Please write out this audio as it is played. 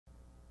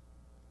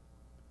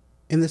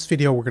In this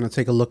video, we're going to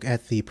take a look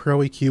at the Pro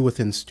EQ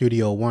within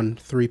Studio One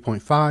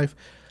 3.5.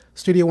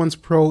 Studio One's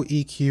Pro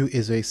EQ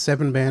is a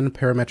 7-band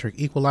parametric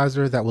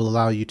equalizer that will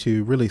allow you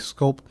to really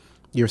scope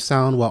your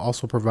sound while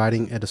also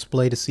providing a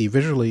display to see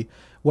visually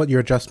what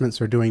your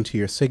adjustments are doing to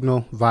your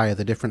signal via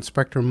the different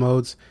spectrum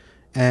modes.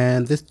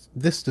 And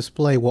this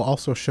display will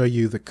also show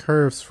you the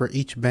curves for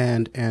each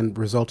band and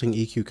resulting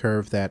EQ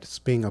curve that's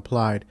being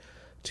applied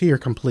to your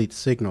complete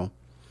signal.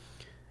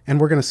 And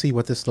we're going to see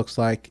what this looks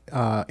like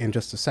in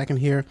just a second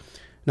here.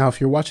 Now,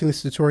 if you're watching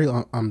this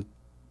tutorial, I'm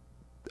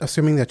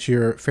assuming that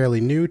you're fairly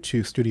new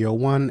to Studio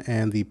One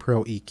and the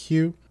Pro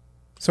EQ.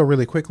 So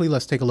really quickly,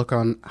 let's take a look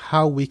on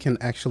how we can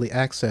actually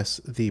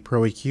access the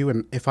Pro EQ.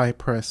 And if I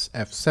press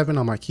F7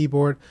 on my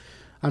keyboard,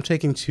 I'm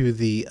taken to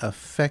the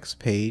effects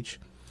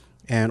page,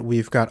 and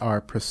we've got our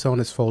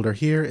personas folder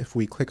here. If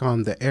we click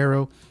on the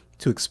arrow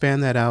to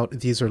expand that out,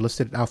 these are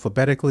listed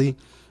alphabetically.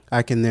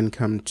 I can then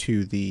come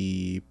to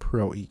the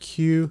Pro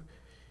EQ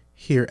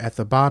here at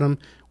the bottom.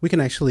 We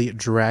can actually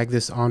drag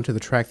this onto the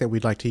track that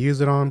we'd like to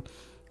use it on.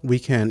 We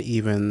can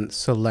even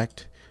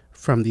select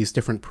from these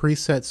different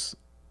presets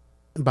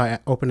by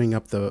opening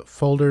up the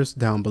folders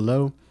down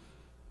below.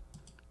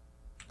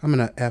 I'm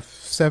going to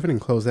F7 and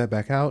close that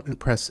back out and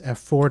press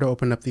F4 to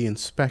open up the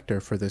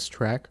inspector for this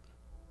track.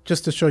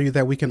 Just to show you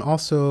that we can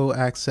also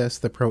access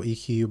the Pro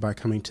EQ by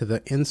coming to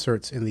the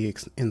inserts in the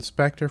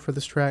inspector for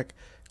this track,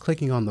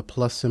 clicking on the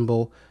plus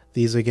symbol.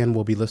 These again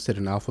will be listed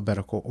in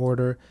alphabetical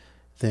order.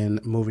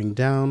 Then moving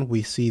down,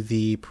 we see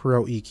the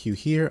Pro EQ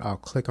here. I'll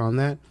click on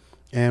that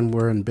and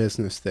we're in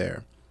business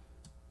there.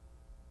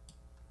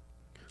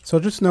 So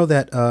just know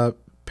that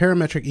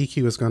parametric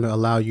EQ is going to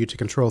allow you to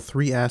control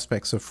 3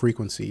 aspects of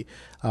frequency: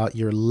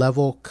 your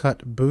level,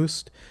 cut,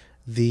 boost,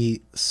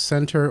 the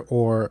center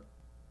or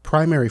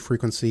primary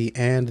frequency,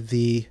 and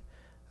the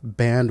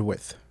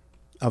bandwidth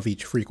of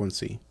each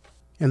frequency.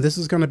 And this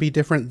is going to be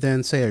different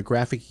than, say, a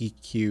graphic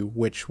EQ,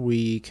 which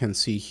we can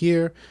see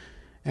here.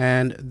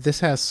 And this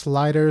has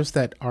sliders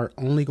that are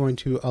only going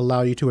to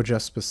allow you to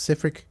adjust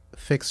specific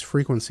fixed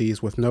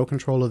frequencies with no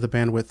control of the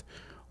bandwidth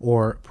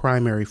or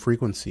primary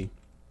frequency.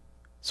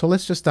 So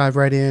let's just dive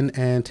right in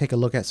and take a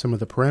look at some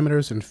of the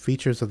parameters and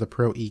features of the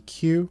Pro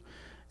EQ.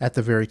 At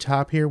the very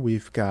top here,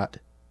 we've got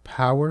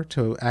power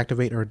to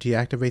activate or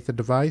deactivate the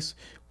device.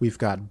 We've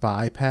got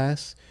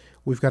bypass.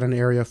 We've got an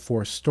area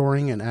for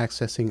storing and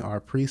accessing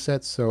our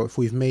presets. So if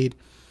we've made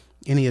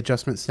any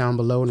adjustments down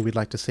below and we'd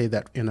like to save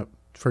that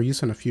for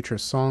use in a future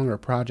song or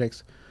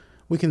projects,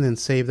 we can then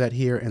save that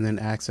here and then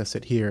access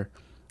it here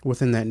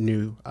within that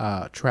new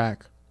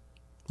track.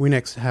 We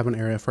next have an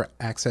area for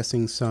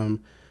accessing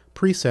some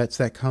presets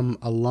that come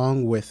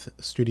along with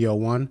Studio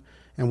One,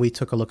 and we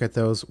took a look at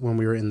those when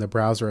we were in the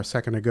browser a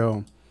second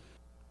ago.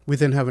 We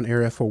then have an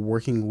area for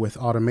working with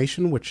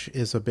automation, which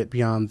is a bit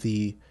beyond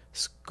the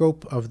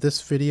scope of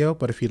this video,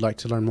 but if you'd like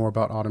to learn more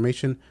about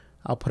automation,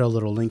 I'll put a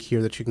little link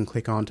here that you can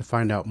click on to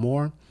find out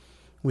more.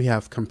 We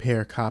have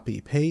compare, copy,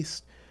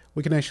 paste.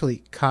 We can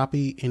actually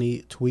copy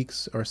any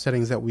tweaks or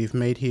settings that we've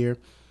made here,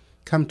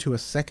 come to a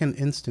second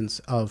instance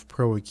of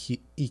Pro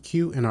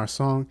EQ in our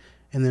song,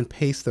 and then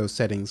paste those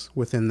settings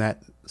within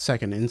that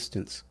second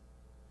instance.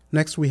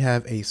 Next, we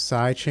have a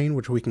sidechain,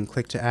 which we can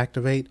click to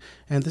activate,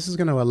 and this is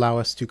going to allow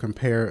us to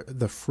compare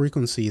the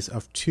frequencies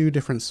of 2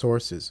 different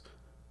sources.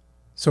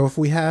 So if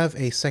we have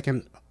a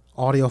second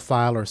audio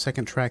file or a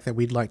second track that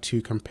we'd like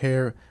to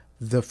compare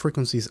the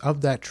frequencies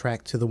of that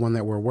track to the one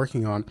that we're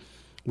working on,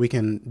 we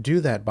can do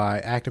that by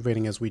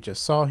activating as we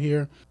just saw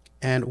here.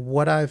 And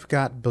what I've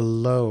got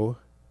below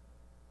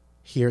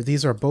here,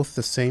 these are both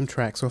the same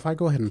track. So if I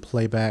go ahead and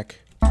play back,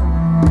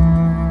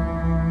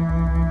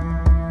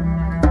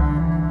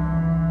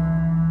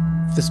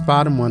 this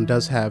bottom one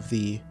does have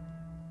the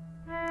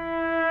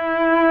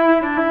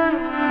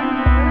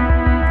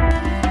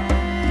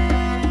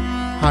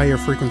higher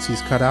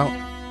frequencies cut out.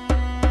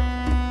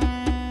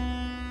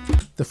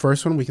 The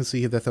first one, we can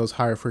see that those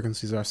higher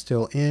frequencies are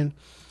still in.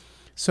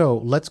 So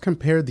let's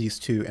compare these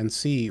two and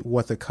see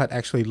what the cut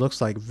actually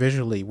looks like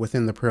visually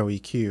within the Pro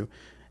EQ.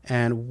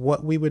 And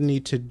what we would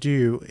need to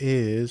do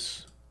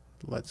is,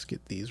 let's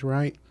get these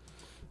right.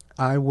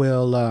 I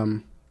will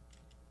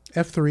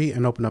F3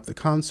 and open up the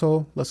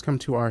console. Let's come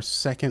to our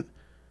second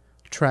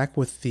track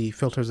with the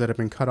filters that have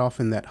been cut off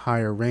in that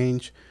higher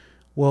range.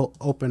 We'll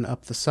open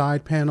up the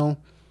side panel.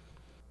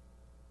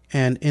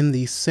 And in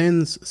the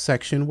sends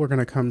section, we're going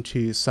to come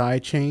to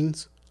side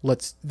chains.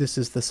 This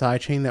is the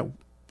side chain that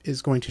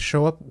is going to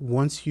show up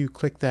once you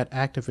click that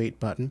activate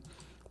button.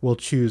 We'll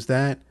choose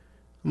that.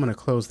 I'm going to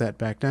close that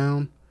back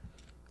down.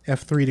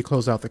 F3 to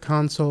close out the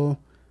console.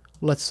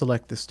 Let's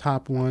select this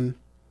top one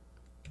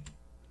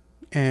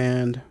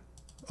and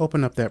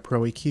open up that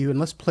Pro EQ, and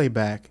let's play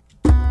back.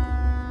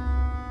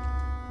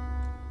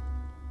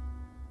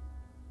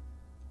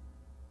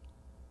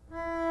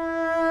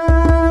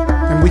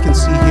 And we can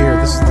see here,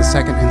 this is the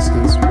second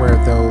instance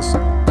where those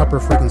upper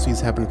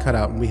frequencies have been cut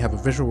out, and we have a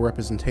visual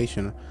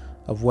representation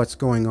of what's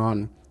going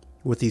on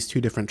with these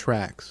 2 different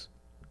tracks.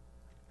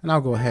 And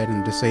I'll go ahead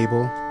and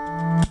disable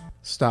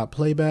stop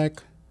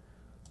playback.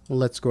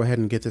 Let's go ahead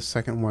and get this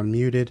second one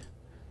muted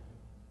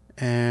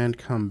and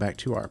come back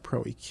to our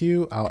Pro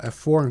EQ. I'll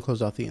F4 and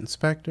close out the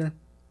inspector.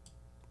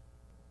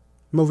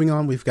 Moving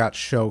on, we've got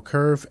show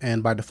curve,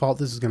 and by default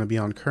this is going to be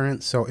on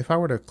current. So if I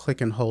were to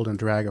click and hold and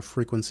drag a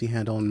frequency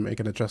handle and make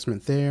an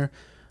adjustment there,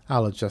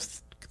 I'll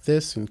adjust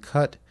this and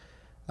cut.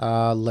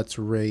 Let's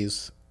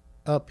raise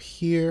up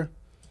here.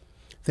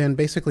 Then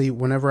basically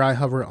whenever I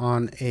hover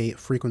on a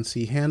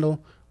frequency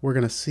handle, we're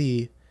going to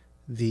see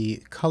the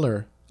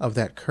color of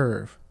that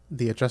curve,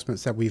 the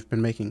adjustments that we've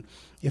been making.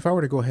 If I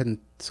were to go ahead and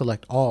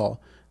select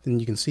all, then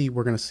you can see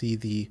we're going to see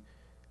the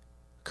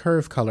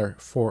curve color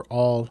for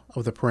all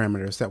of the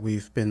parameters that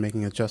we've been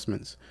making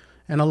adjustments,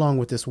 and along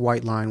with this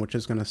white line, which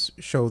is going to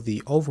show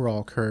the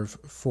overall curve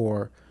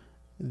for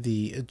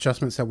the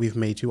adjustments that we've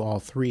made to all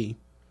three.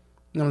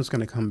 Now I'm just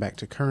going to come back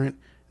to current,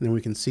 and then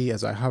we can see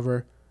as I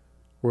hover,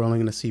 we're only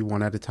going to see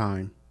one at a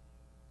time.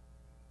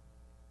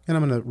 And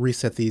I'm going to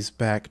reset these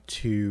back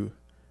to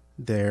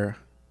their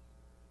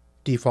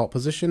default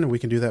position, and we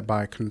can do that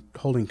by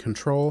holding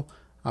Control.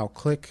 I'll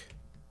click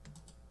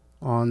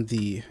on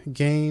the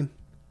gain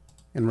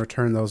and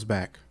return those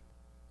back.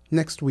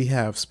 Next we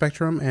have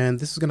spectrum, and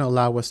this is going to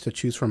allow us to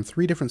choose from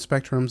 3 different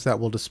spectrums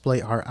that will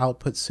display our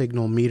output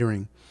signal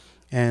metering.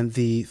 And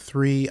the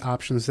 3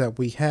 options that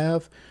we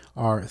have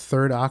are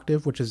third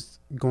octave, which is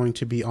going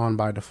to be on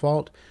by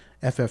default,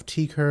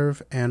 FFT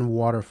curve, and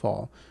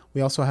waterfall.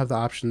 We also have the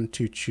option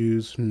to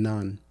choose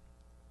none.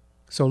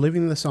 So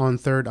leaving this on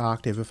third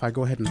octave, if I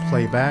go ahead and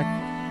play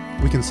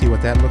back, we can see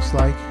what that looks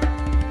like.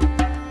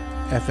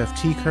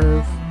 FFT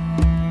curve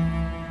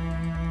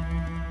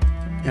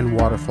and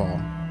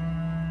waterfall.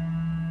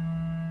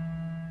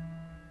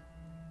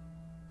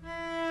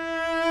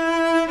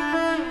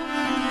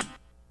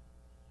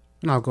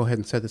 And I'll go ahead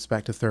and set this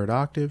back to third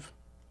octave.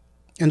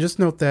 And just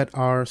note that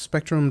our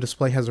spectrum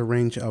display has a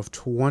range of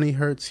 20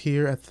 Hertz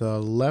here at the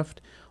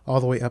left,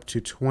 all the way up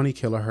to 20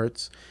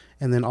 kilohertz.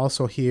 And then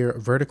also here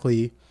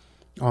vertically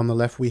on the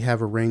left, we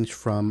have a range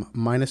from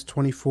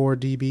 -24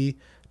 dB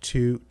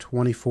to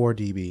 24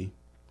 dB.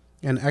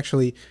 And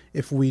actually,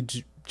 if we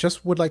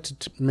just would like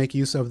to make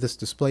use of this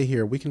display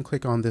here, we can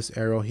click on this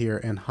arrow here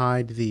and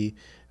hide the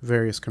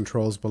various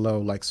controls below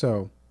like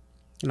so.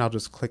 And I'll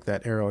just click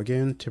that arrow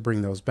again to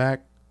bring those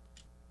back.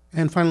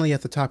 And finally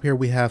at the top here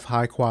we have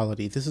high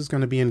quality. This is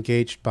going to be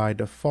engaged by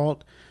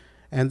default,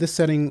 and this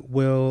setting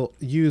will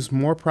use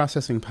more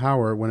processing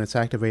power when it's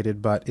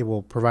activated, but it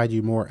will provide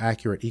you more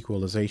accurate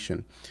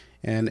equalization.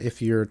 And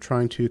if you're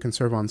trying to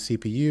conserve on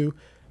CPU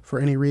for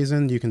any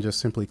reason, you can just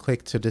simply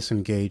click to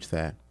disengage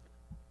that.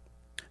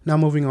 Now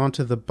moving on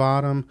to the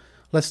bottom,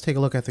 let's take a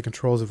look at the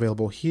controls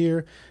available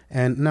here.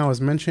 And now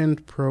as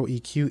mentioned, Pro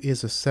EQ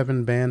is a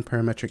 7-band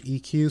parametric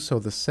EQ, so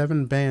the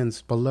 7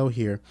 bands below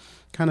here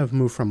kind of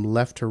move from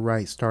left to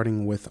right,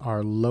 starting with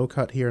our low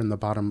cut here in the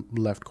bottom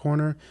left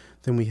corner.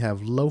 Then we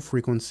have low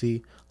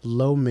frequency,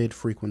 low mid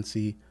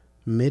frequency,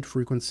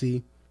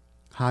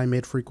 high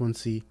mid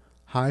frequency,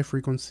 high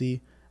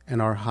frequency,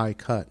 and our high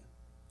cut.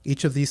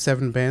 Each of these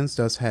 7 bands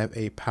does have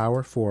a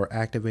power for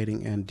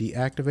activating and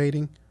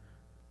deactivating.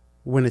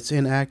 When it's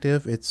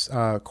inactive, its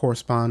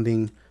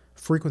corresponding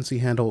frequency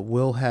handle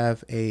will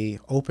have a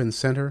open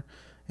center,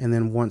 and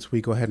then once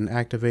we go ahead and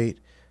activate,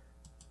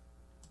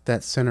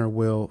 that center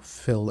will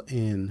fill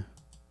in.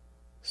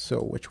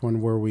 So which one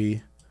were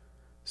we?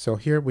 So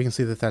here we can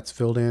see that that's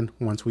filled in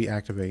once we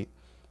activate.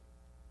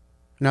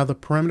 Now the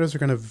parameters are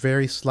going to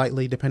vary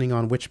slightly depending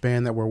on which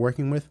band that we're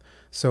working with.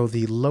 So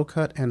the low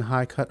cut and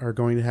high cut are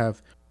going to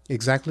have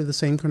exactly the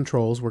same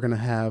controls. We're going to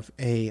have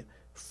a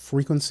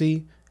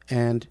frequency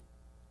and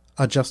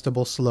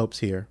adjustable slopes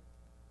here.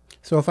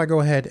 So if I go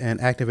ahead and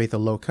activate the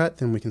low cut,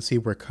 then we can see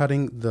we're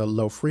cutting the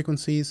low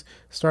frequencies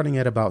starting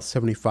at about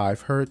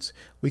 75 Hertz.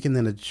 We can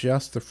then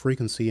adjust the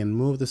frequency and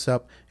move this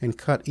up and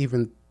cut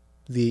even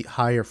the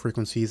higher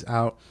frequencies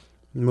out,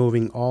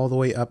 moving all the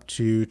way up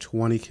to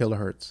 20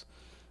 kilohertz.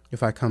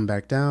 If I come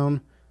back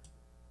down,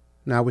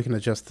 now we can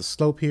adjust the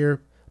slope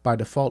here. By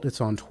default, it's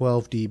on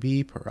 12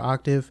 dB per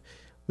octave.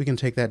 We can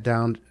take that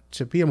down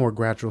to be a more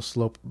gradual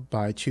slope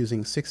by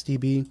choosing 6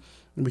 dB.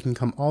 And we can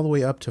come all the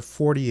way up to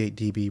 48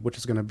 dB, which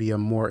is going to be a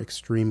more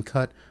extreme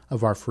cut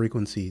of our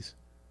frequencies.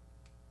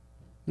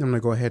 I'm going to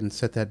go ahead and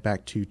set that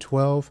back to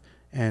 12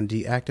 and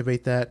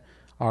deactivate that.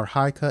 Our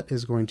high cut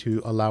is going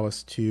to allow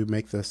us to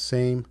make the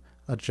same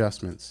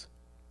adjustments.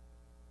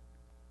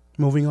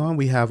 Moving on,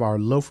 we have our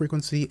low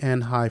frequency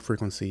and high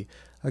frequency.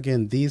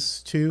 Again,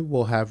 these two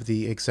will have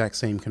the exact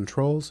same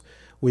controls.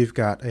 We've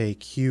got a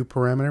Q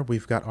parameter,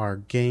 we've got our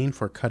gain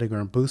for cutting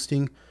or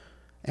boosting,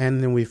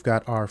 and then we've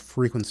got our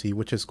frequency,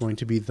 which is going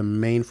to be the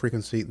main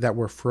frequency that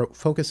we're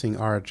focusing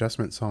our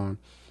adjustments on.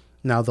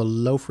 Now the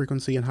low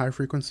frequency and high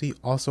frequency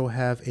also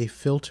have a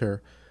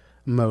filter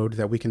mode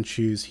that we can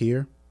choose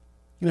here.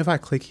 And if I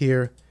click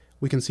here,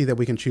 we can see that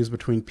we can choose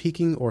between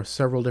peaking or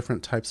several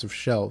different types of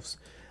shelves.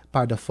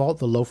 By default,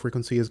 the low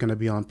frequency is going to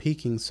be on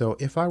peaking, so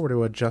if I were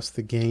to adjust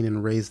the gain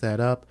and raise that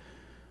up,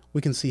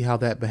 we can see how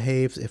that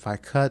behaves if I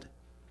cut.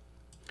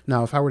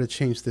 Now if I were to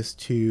change this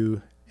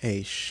to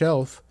a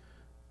shelf,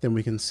 then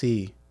we can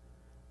see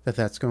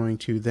that's going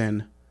to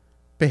then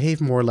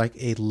behave more like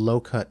a low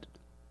cut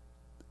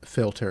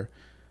filter.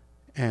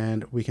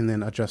 And we can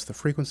then adjust the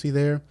frequency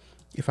there.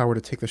 If I were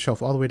to take the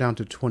shelf all the way down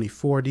to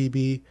 24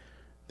 dB,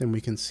 then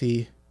we can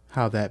see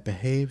how that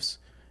behaves.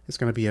 It's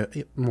going to be a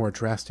more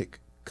drastic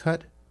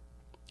cut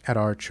at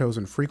our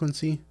chosen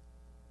frequency.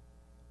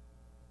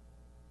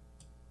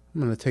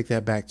 I'm going to take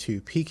that back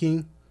to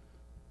peaking,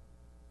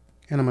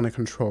 and I'm going to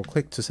control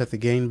click to set the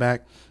gain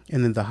back.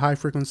 And then the high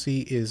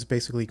frequency is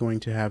basically going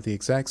to have the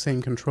exact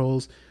same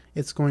controls.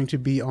 It's going to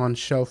be on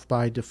shelf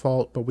by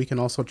default, but we can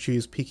also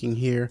choose peaking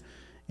here,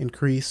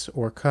 increase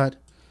or cut,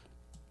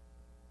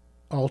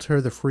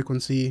 alter the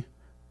frequency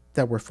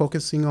that we're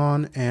focusing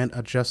on, and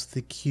adjust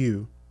the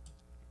Q,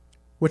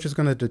 which is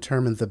going to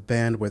determine the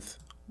bandwidth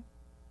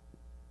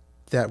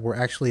that we're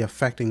actually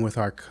affecting with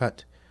our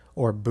cut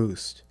or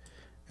boost.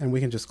 And we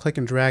can just click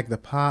and drag the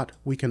pot.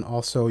 We can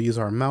also use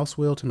our mouse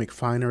wheel to make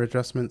finer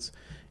adjustments.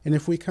 And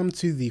if we come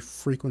to the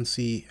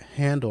frequency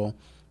handle,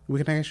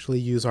 we can actually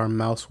use our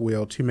mouse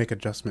wheel to make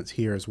adjustments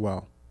here as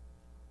well.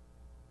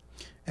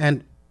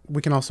 And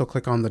we can also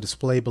click on the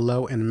display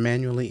below and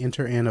manually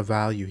enter in a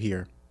value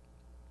here.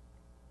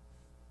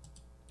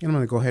 And I'm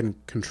going to go ahead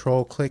and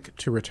control click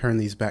to return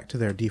these back to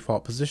their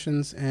default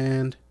positions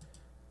and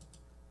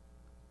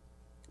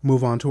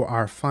move on to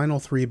our final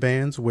three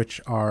bands, which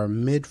are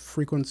mid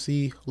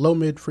frequency, low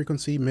mid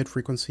frequency,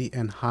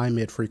 and high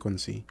mid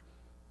frequency.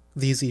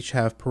 These each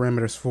have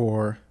parameters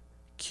for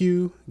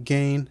Q,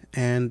 gain,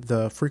 and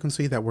the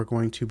frequency that we're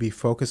going to be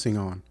focusing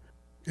on.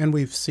 And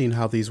we've seen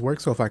how these work.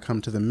 So if I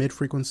come to the mid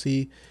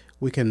frequency,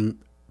 we can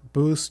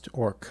boost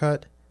or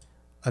cut,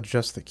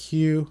 adjust the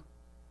Q.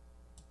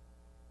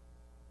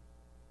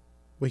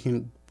 We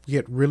can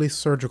get really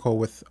surgical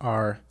with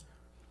our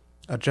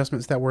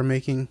adjustments that we're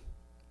making.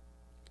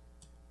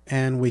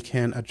 And we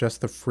can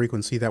adjust the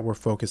frequency that we're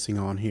focusing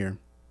on here.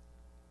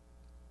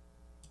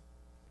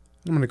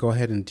 I'm going to go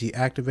ahead and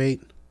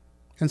deactivate.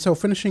 And so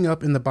finishing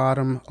up in the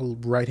bottom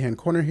right hand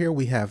corner here,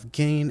 we have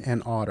gain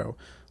and auto.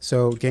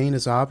 So gain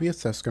is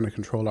obvious, that's going to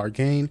control our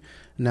gain.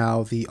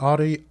 Now the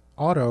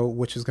auto,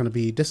 which is going to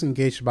be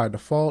disengaged by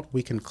default,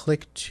 we can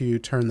click to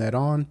turn that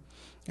on.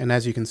 And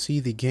as you can see,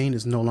 the gain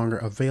is no longer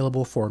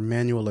available for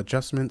manual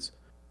adjustments.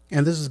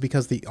 And this is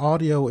because the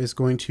audio is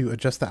going to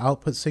adjust the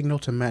output signal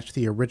to match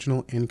the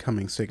original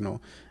incoming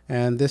signal.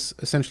 And this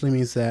essentially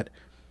means that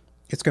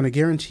it's going to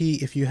guarantee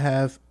if you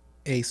have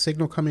a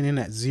signal coming in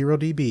at 0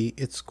 dB,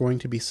 it's going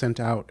to be sent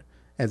out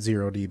at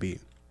 0 dB.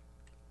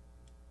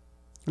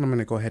 And I'm going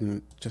to go ahead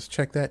and just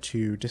check that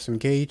to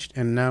disengaged,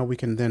 and now we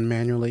can then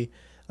manually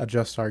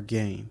adjust our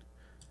gain.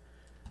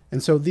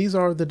 And so these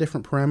are the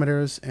different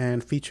parameters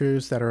and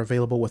features that are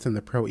available within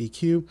the Pro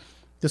EQ.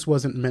 This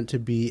wasn't meant to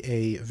be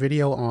a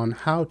video on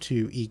how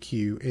to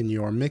EQ in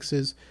your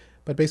mixes,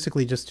 but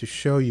basically just to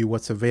show you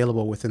what's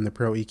available within the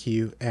Pro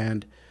EQ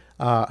and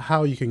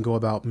how you can go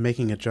about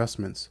making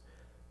adjustments.